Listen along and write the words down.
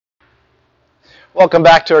Welcome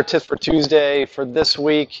back to our Tips for Tuesday. For this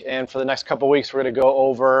week and for the next couple of weeks, we're going to go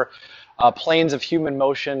over planes of human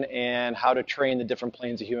motion and how to train the different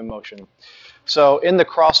planes of human motion. So in the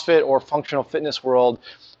CrossFit or functional fitness world,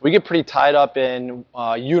 we get pretty tied up in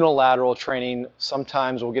unilateral training.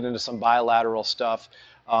 Sometimes we'll get into some bilateral stuff.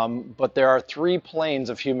 But there are three planes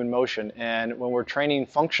of human motion. And when we're training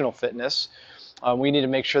functional fitness, we need to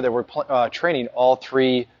make sure that we're training all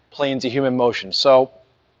three planes of human motion. So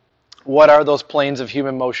what are those planes of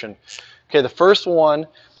human motion? Okay, the first one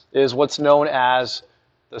is what's known as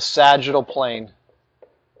the sagittal plane.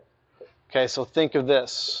 Okay, so think of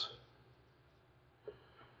this.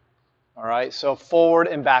 All right, so forward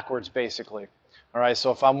and backwards basically. All right, so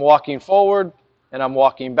if I'm walking forward and I'm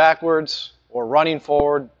walking backwards, or running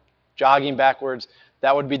forward, jogging backwards,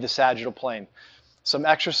 that would be the sagittal plane. Some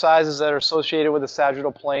exercises that are associated with the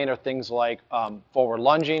sagittal plane are things like forward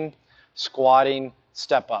lunging, squatting,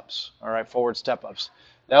 step-ups, all right, forward step-ups.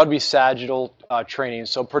 That would be sagittal training.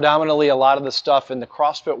 So predominantly a lot of the stuff in the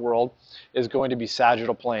CrossFit world is going to be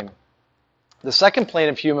sagittal plane. The second plane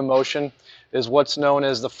of human motion is what's known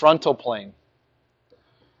as the frontal plane.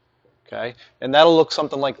 Okay, and that'll look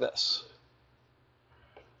something like this.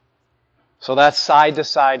 So that's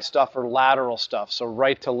side-to-side stuff or lateral stuff, so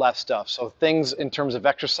right to left stuff. So things in terms of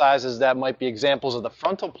exercises that might be examples of the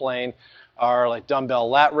frontal plane are like dumbbell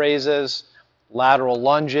lat raises, lateral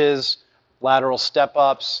lunges, lateral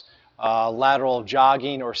step-ups, lateral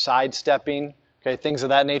jogging or sidestepping, okay, things of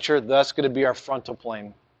that nature. That's going to be our frontal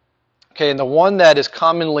plane. Okay, and the one that is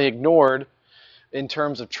commonly ignored in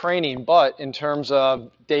terms of training, but in terms of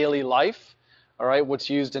daily life, all right, what's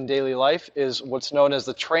used in daily life is what's known as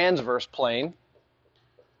the transverse plane.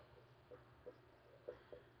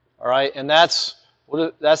 All right, and that's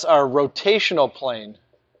our rotational plane.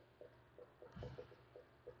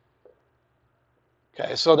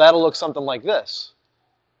 Okay, so that'll look something like this,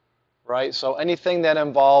 right? So anything that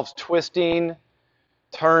involves twisting,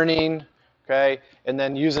 turning, okay, and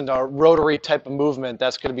then using a rotary type of movement,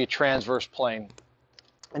 that's going to be a transverse plane.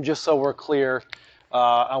 And just so we're clear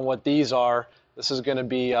on what these are, this is going to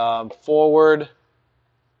be forward,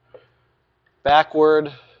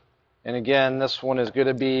 backward, and again, this one is going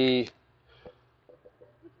to be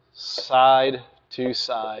side to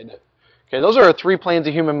side. Okay, those are our three planes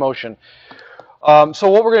of human motion. So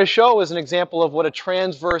what we're going to show is an example of what a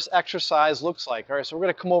transverse exercise looks like. All right, so we're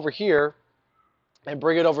going to come over here and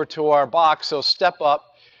bring it over to our box. So step up.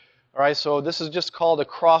 All right, so this is just called a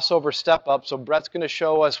crossover step up. So Brett's going to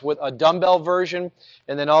show us with a dumbbell version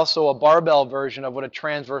and then also a barbell version of what a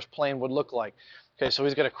transverse plane would look like. Okay, so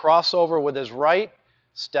he's going to cross over with his right,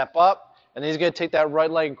 step up, and then he's going to take that right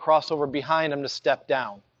leg and cross over behind him to step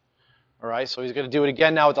down. All right, so he's going to do it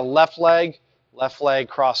again now with the left leg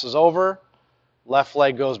crosses over. Left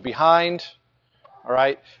leg goes behind. All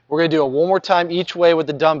right, we're going to do it one more time each way with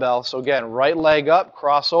the dumbbell. So again, right leg up,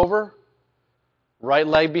 cross over. Right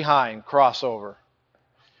leg behind, cross over.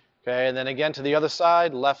 Okay, and then again to the other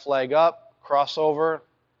side, left leg up, cross over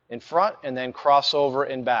in front, and then cross over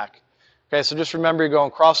in back. Okay, so just remember you're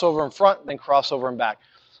going crossover in front, then crossover in back.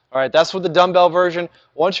 All right, that's with the dumbbell version.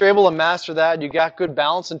 Once you're able to master that, you got good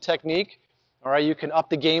balance and technique. All right, you can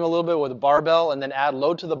up the game a little bit with a barbell and then add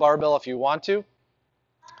load to the barbell if you want to.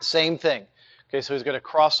 Same thing. Okay, so he's going to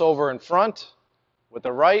cross over in front with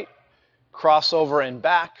the right, cross over in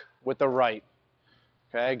back with the right.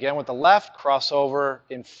 Okay, again with the left, cross over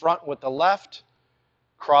in front with the left,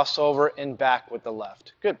 cross over in back with the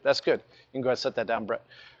left. Good, that's good. You can go ahead and set that down, Brett.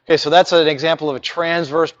 Okay, so that's an example of a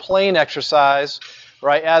transverse plane exercise,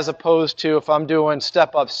 right, as opposed to if I'm doing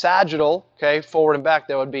step up sagittal, okay, forward and back,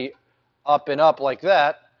 that would be up and up like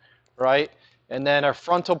that, right? And then our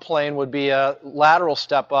frontal plane would be a lateral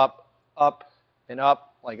step up, up and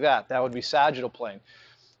up like that. That would be sagittal plane.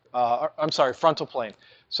 I'm sorry, frontal plane.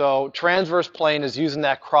 So transverse plane is using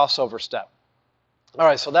that crossover step. All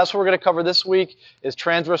right, so that's what we're going to cover this week is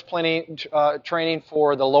transverse plane training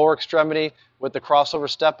for the lower extremity with the crossover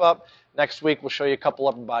step up. Next week, we'll show you a couple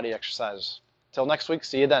upper body exercises. Till next week,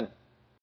 see you then.